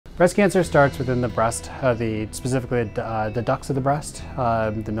Breast cancer starts within the breast, specifically the ducts of the breast,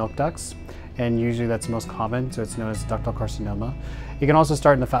 the milk ducts, and usually that's most common, so it's known as ductal carcinoma. It can also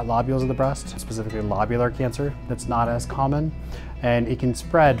start in the fat lobules of the breast, specifically lobular cancer. That's not as common, and it can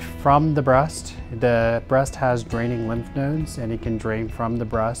spread from the breast. The breast has draining lymph nodes, and it can drain from the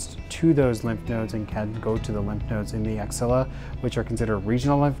breast to those lymph nodes and can go to the lymph nodes in the axilla, which are considered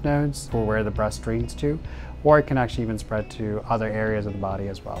regional lymph nodes for where the breast drains to, or it can actually even spread to other areas of the body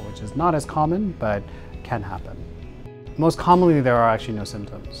as well, which is not as common, but can happen. Most commonly, there are actually no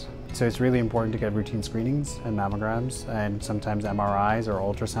symptoms. So it's really important to get routine screenings and mammograms and sometimes MRIs or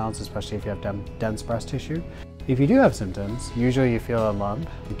ultrasounds, especially if you have dense breast tissue. If you do have symptoms, usually you feel a lump.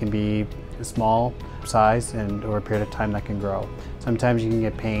 It can be a small size and over a period of time that can grow. Sometimes you can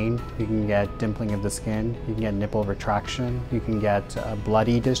get pain, you can get dimpling of the skin, you can get nipple retraction, you can get a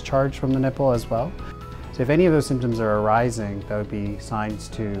bloody discharge from the nipple as well. So if any of those symptoms are arising, that would be signs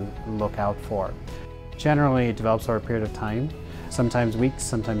to look out for. Generally, it develops over a period of time, sometimes weeks,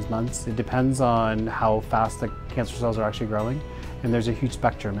 sometimes months. It depends on how fast the cancer cells are actually growing, and there's a huge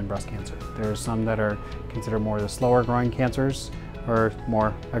spectrum in breast cancer. There are some that are considered more the slower growing cancers or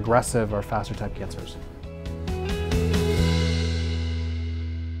more aggressive or faster type cancers.